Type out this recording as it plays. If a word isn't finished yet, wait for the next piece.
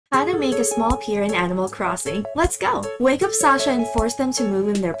how to make a small pier in Animal Crossing. Let's go! Wake up Sasha and force them to move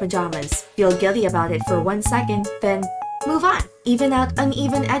in their pajamas. Feel guilty about it for 1 second, then move on. Even out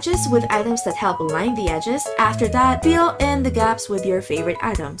uneven edges with items that help line the edges. After that, fill in the gaps with your favorite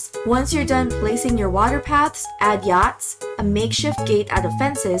items. Once you're done placing your water paths, add yachts, a makeshift gate out of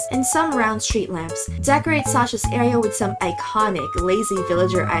fences, and some round street lamps. Decorate Sasha's area with some iconic lazy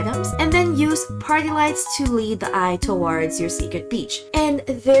villager items, and then use party lights to lead the eye towards your secret beach. And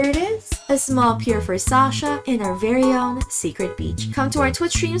there it is! A small pier for Sasha in our very own secret beach. Come to our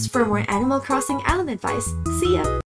Twitch streams for more Animal Crossing Island advice. See ya!